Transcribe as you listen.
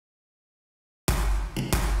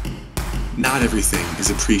Not everything is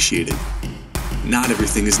appreciated. Not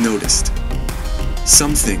everything is noticed.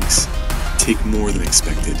 Some things take more than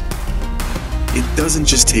expected. It doesn't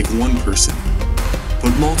just take one person, but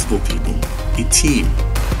multiple people, a team,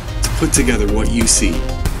 to put together what you see.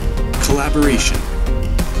 Collaboration,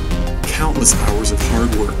 countless hours of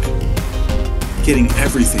hard work, getting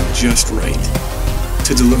everything just right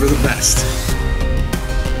to deliver the best.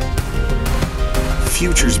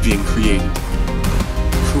 Futures being created,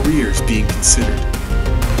 careers being considered.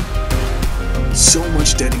 So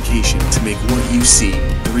much dedication to make what you see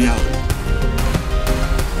a reality.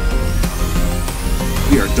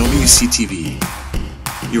 We are WCTV,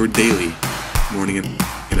 your daily morning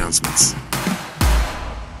announcements.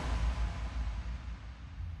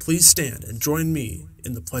 Please stand and join me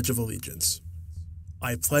in the Pledge of Allegiance.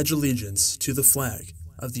 I pledge allegiance to the flag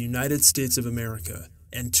of the United States of America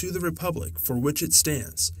and to the republic for which it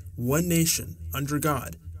stands, one nation, under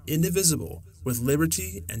God, indivisible, with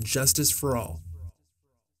liberty and justice for all.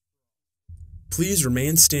 Please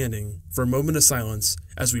remain standing for a moment of silence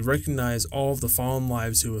as we recognize all of the fallen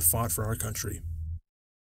lives who have fought for our country.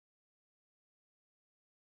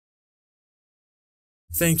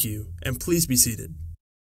 Thank you, and please be seated.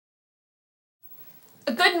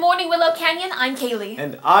 Good morning, Willow Canyon. I'm Kaylee.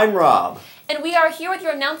 And I'm Rob. And we are here with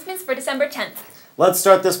your announcements for December 10th. Let's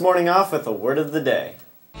start this morning off with a word of the day.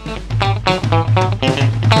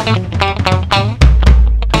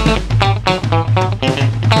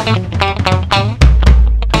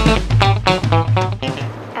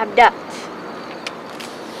 Abduct.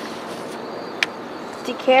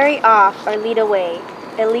 To carry off or lead away,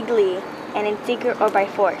 illegally and in secret or by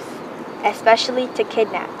force, especially to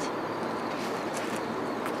kidnap.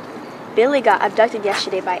 Billy got abducted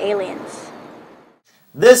yesterday by aliens.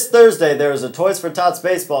 This Thursday, there is a Toys for Tots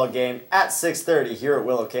baseball game at 6:30 here at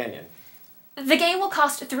Willow Canyon. The game will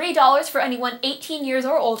cost $3 for anyone 18 years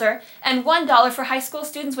or older and $1 for high school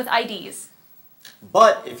students with IDs.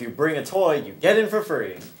 But if you bring a toy, you get in for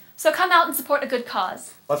free. So come out and support a good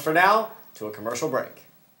cause. But for now, to a commercial break.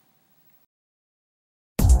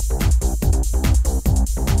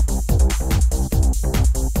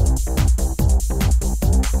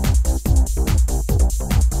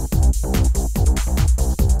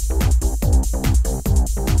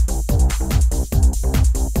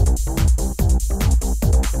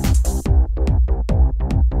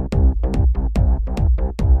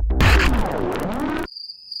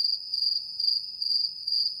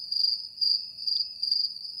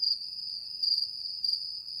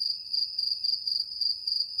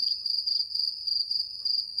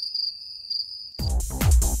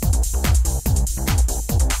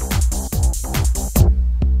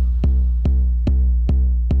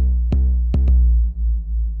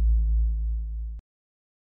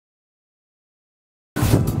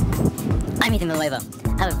 I'm Ethan Willow.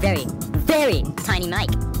 I have a very, very tiny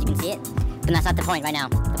mic. You can see it. But that's not the point right now.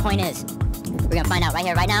 The point is, we're gonna find out right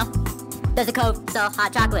here, right now. Does the Cove sell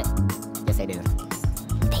hot chocolate? Yes, they do.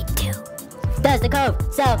 They do. Does the Cove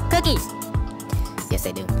sell cookies? Yes,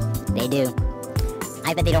 they do. They do.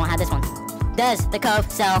 I bet they don't have this one. Does the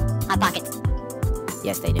Cove sell Hot Pockets?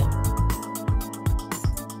 Yes, they do.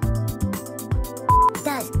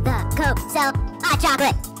 Does the Cove sell hot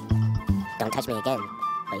chocolate? Don't touch me again.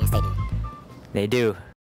 But yes, they do. They do.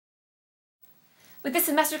 With this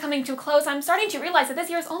semester coming to a close, I'm starting to realize that this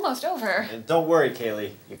year is almost over. And don't worry,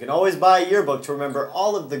 Kaylee. You can always buy a yearbook to remember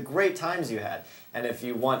all of the great times you had. And if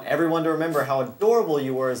you want everyone to remember how adorable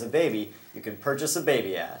you were as a baby, you can purchase a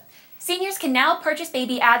baby ad. Seniors can now purchase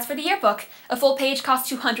baby ads for the yearbook. A full page costs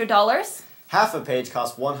 $200. Half a page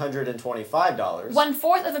costs $125.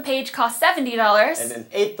 1/4 of a page costs $70. And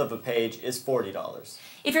 1/8 of a page is $40.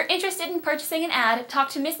 If you're interested in purchasing an ad, talk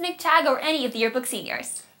to Miss McTagg or any of the yearbook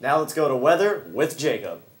seniors. Now let's go to weather with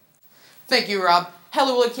Jacob. Thank you, Rob.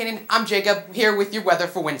 Hello, Willow Canyon. I'm Jacob, here with your weather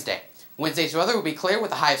for Wednesday. Wednesday's weather will be clear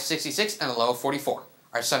with a high of 66 and a low of 44.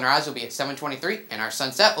 Our sunrise will be at 7:23 and our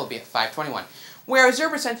sunset will be at 5:21. We have a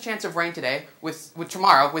 0% chance of rain today with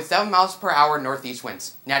tomorrow with 7 miles per hour northeast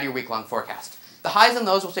winds. Now to your week-long forecast. The highs and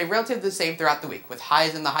lows will stay relatively the same throughout the week, with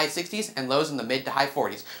highs in the high 60s and lows in the mid to high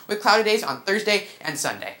 40s, with cloudy days on Thursday and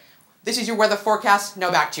Sunday. This is your weather forecast. Now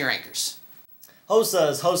back to your anchors. HOSA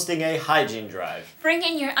is hosting a hygiene drive. Bring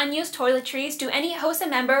in your unused toiletries to any HOSA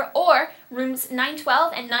member or rooms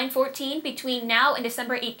 912 and 914 between now and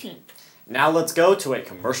December 18th. Now let's go to a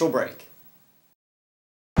commercial break.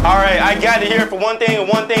 Alright, I gathered here for one thing and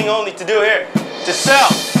one thing only to do here. To sell.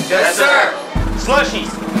 Yes, sir. Slushies,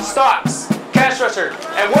 stocks, cash register.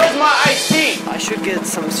 And where's my iced tea? I should get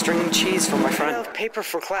some string cheese for my friend. Paper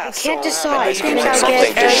for class. I can't decide. I Something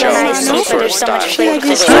get organized, but there's so much flavor.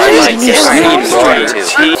 You guys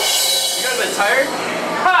been tired?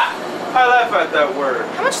 Ha! I laugh at that word.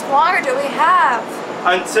 How much longer do we have?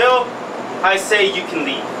 Until I say you can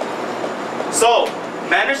leave. So,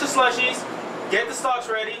 manage the slushies, get the stocks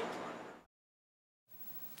ready.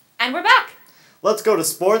 And we're back. Let's go to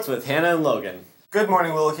sports with Hannah and Logan. Good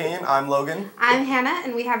morning, Willow Canyon. I'm Logan. I'm Hannah,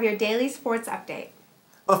 and we have your daily sports update.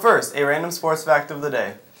 But first, a random sports fact of the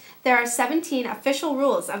day. There are 17 official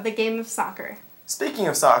rules of the game of soccer. Speaking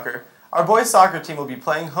of soccer, our boys soccer team will be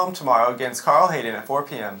playing home tomorrow against Carl Hayden at 4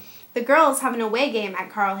 p.m. The girls have an away game at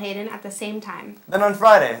Carl Hayden at the same time. Then on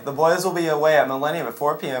Friday, the boys will be away at Millennium at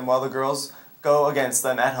 4 p.m. while the girls go against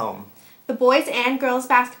them at home. The boys and girls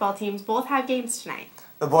basketball teams both have games tonight.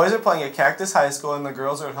 The boys are playing at Cactus High School and the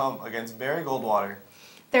girls are at home against Barry Goldwater.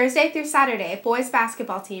 Thursday through Saturday, boys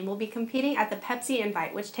basketball team will be competing at the Pepsi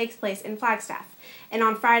Invite, which takes place in Flagstaff. And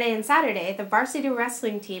on Friday and Saturday, the varsity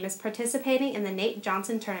wrestling team is participating in the Nate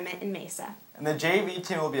Johnson tournament in Mesa. And the JV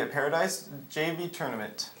team will be at Paradise JV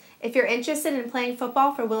Tournament. If you're interested in playing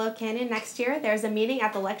football for Willow Canyon next year, there's a meeting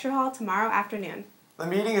at the lecture hall tomorrow afternoon. The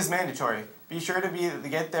meeting is mandatory. Be sure to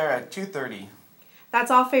get there at 2:30. That's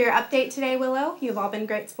all for your update today, Willow. You've all been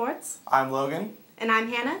great sports. I'm Logan. And I'm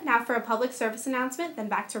Hannah. Now for a public service announcement, then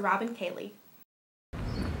back to Rob and Kaylee.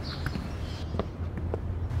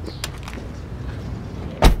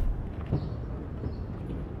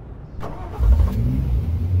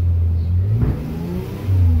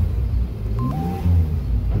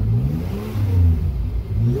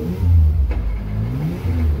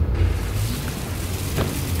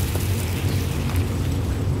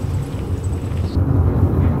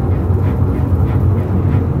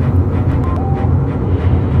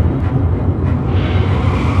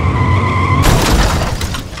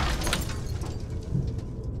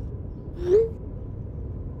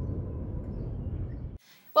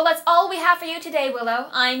 Well, that's all we have for you today, Willow.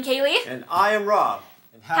 I'm Kaylee. And I am Rob.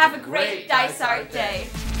 And have a great Dice Art Day.